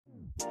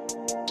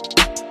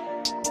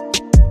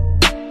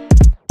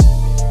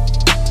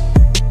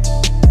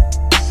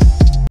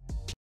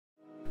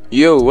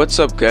Yo, what's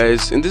up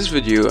guys? In this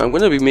video, I'm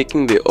going to be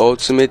making the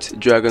ultimate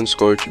Dragon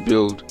Scorch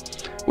build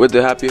with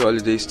the Happy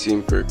Holidays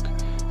Team Perk.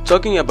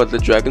 Talking about the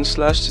Dragon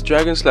Slash is a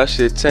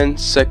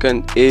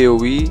 10-second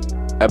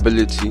AoE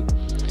ability.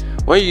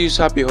 When you use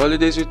Happy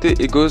Holidays with it,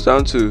 it goes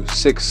down to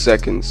 6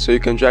 seconds, so you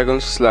can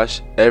Dragon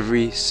Slash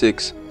every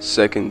 6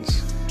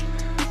 seconds.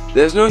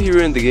 There's no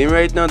hero in the game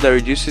right now that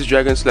reduces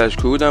Dragon Slash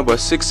cooldown, but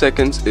 6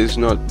 seconds is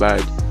not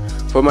bad.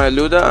 For my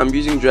loadout, I'm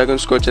using Dragon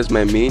Scorch as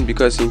my main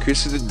because it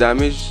increases the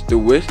damage, the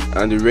width,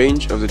 and the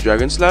range of the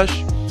Dragon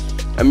Slash.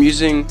 I'm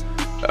using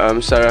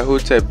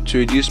hotep to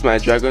reduce my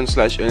Dragon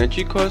Slash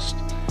energy cost.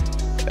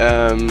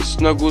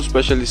 Snuggle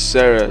Specialist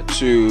Sarah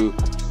to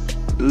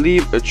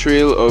leave a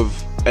trail of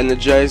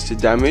energized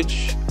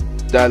damage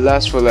that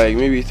lasts for like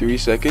maybe 3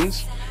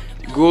 seconds.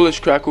 Ghoulish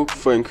Crackle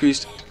for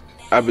increased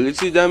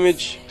ability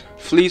damage.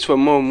 Fleas for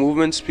more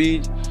movement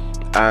speed,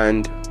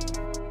 and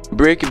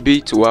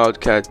breakbeat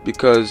wildcat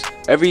because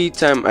every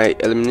time I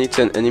eliminate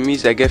 10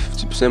 enemies I get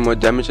 50% more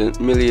damage and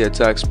melee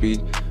attack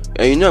speed,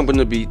 and you know I'm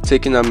gonna be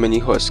taking out many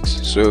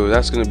husks, so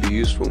that's gonna be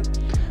useful.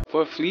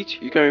 For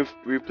fleet, you can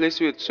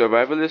replace it with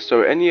survivalist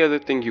or any other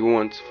thing you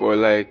want for,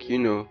 like, you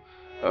know,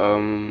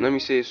 let me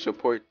say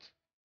support.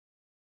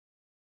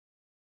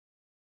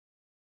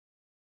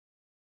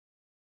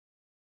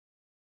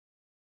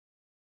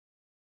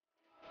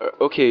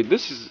 Okay,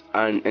 this is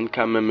an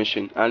encampment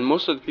mission, and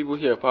most of the people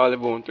here are power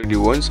level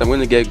 131, so I'm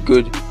gonna get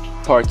good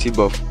party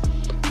buff.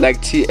 Like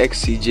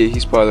TXCJ,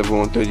 he's power level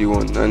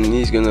 131, and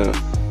he's gonna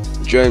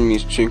join me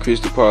to increase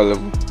the power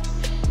level.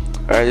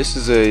 Alright, this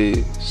is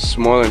a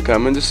small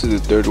encampment. This is the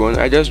third one.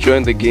 I just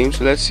joined the game,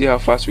 so let's see how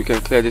fast we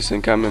can clear this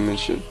encampment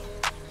mission.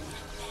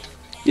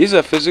 These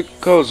are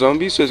physical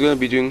zombies, so it's gonna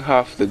be doing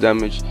half the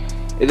damage.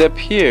 It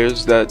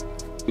appears that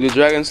the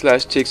Dragon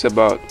Slash takes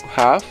about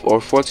half or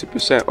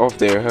 40% off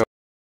their health.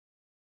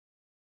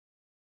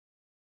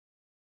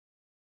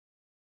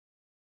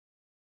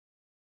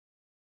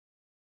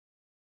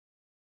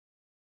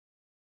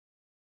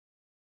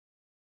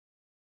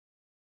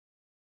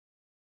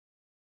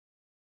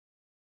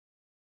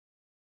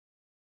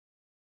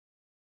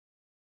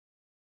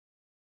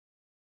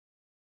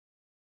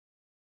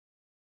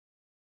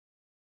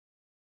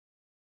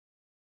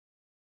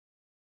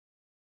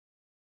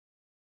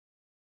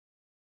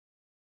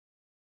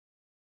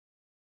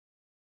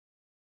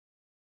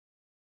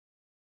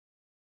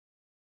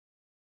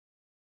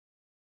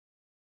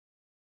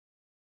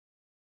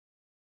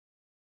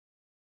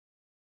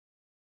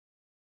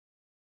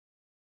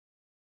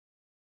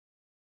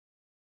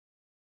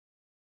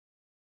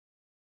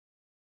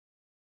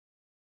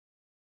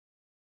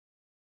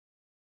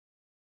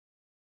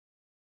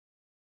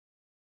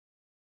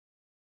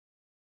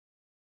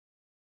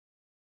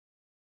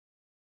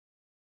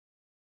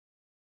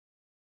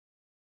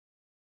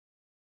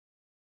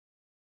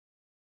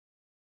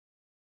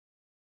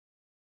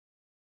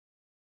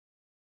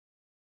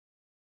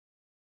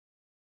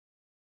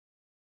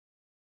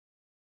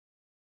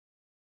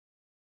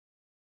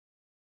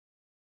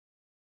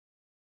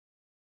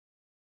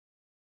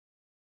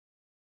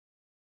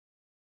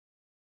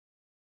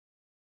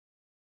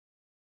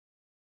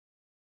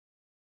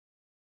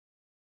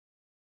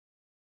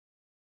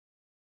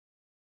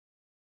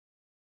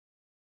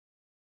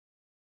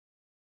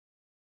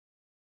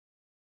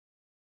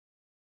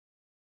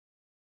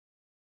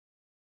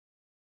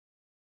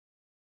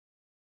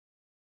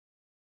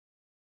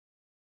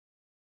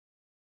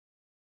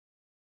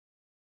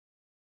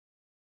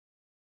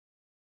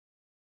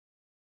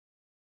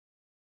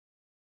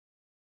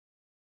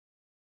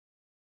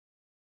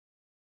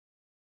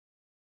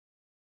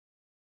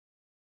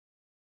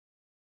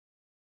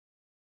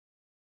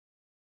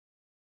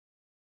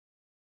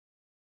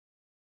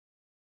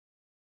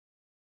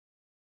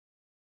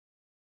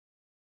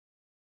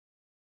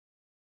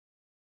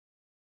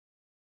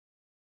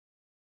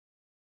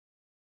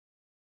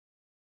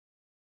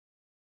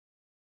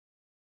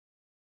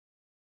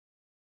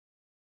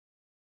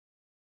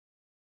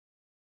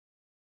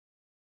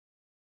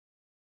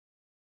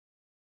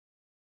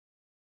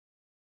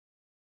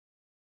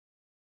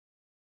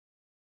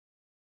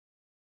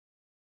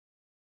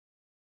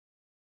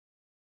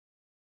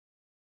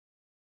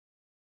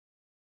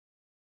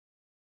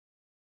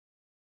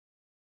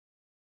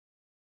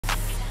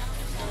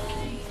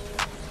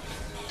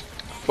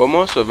 For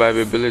more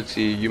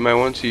survivability, you might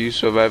want to use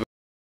survival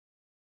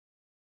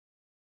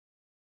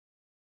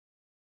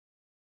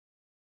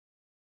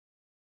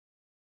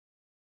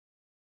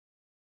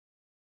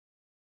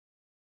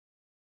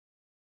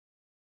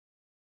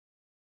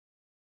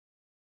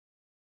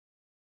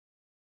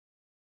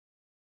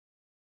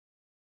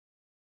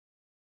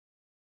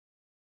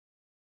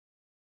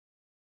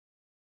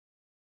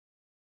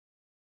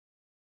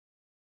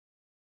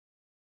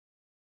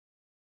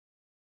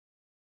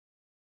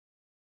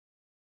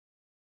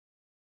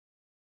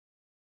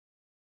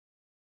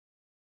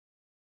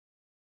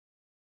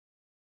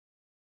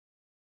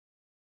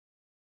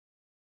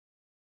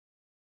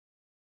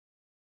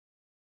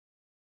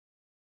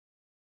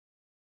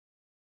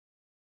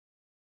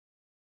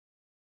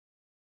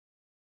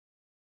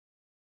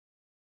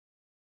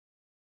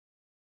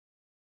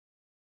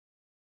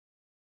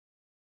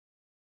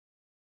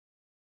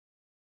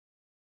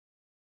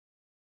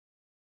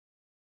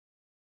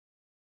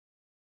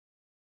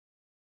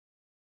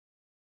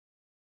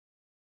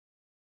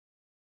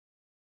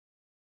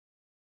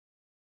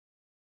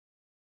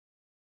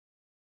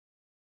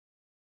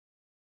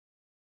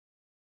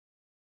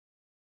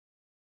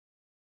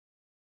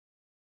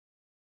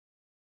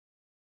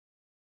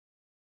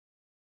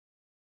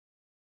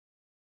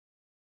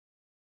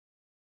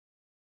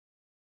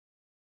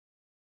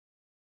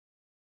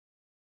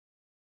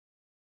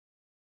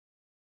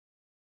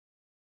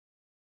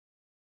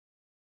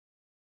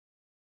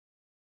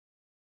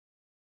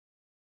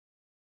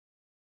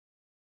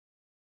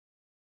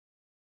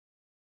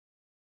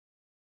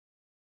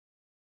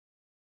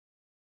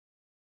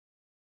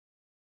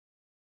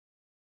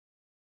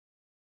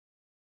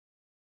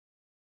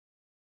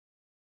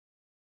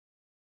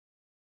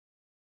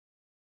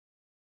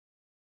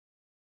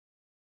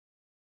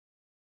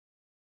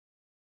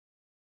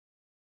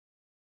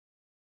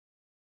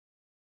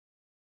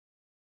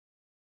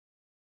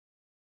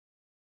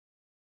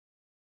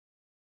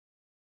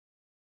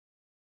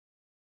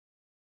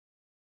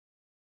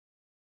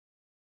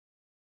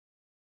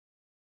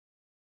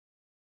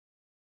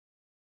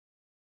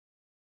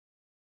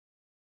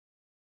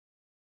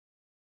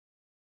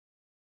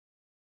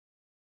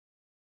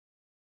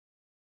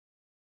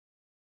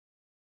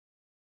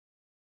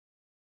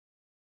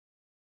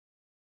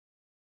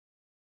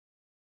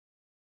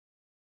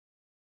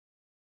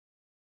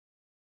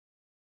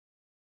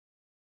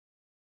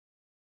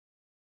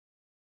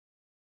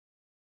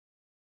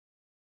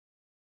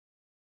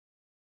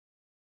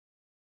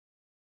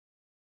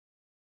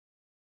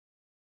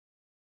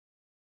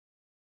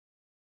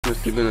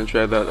definitely gonna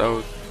try that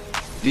out.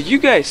 Did you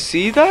guys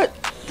see that?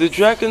 The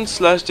Dragon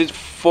Slash did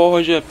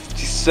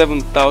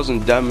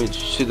 457,000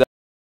 damage to that.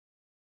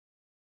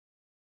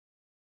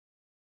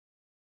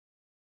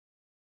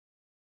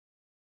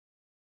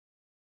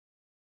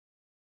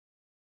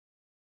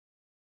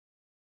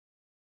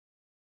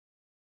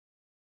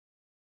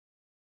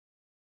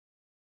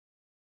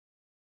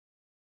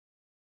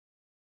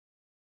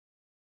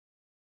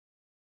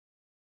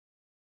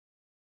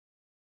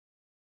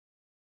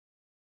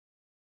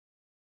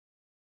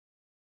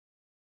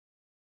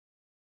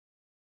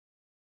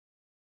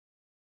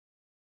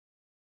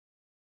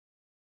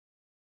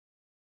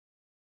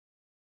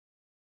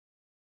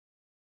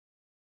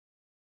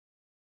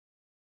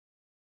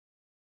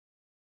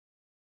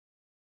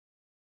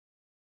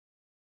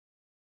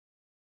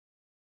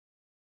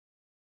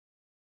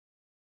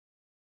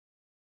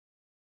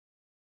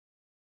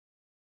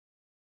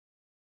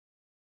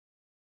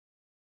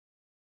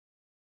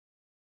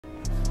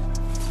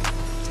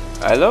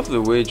 I love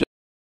the way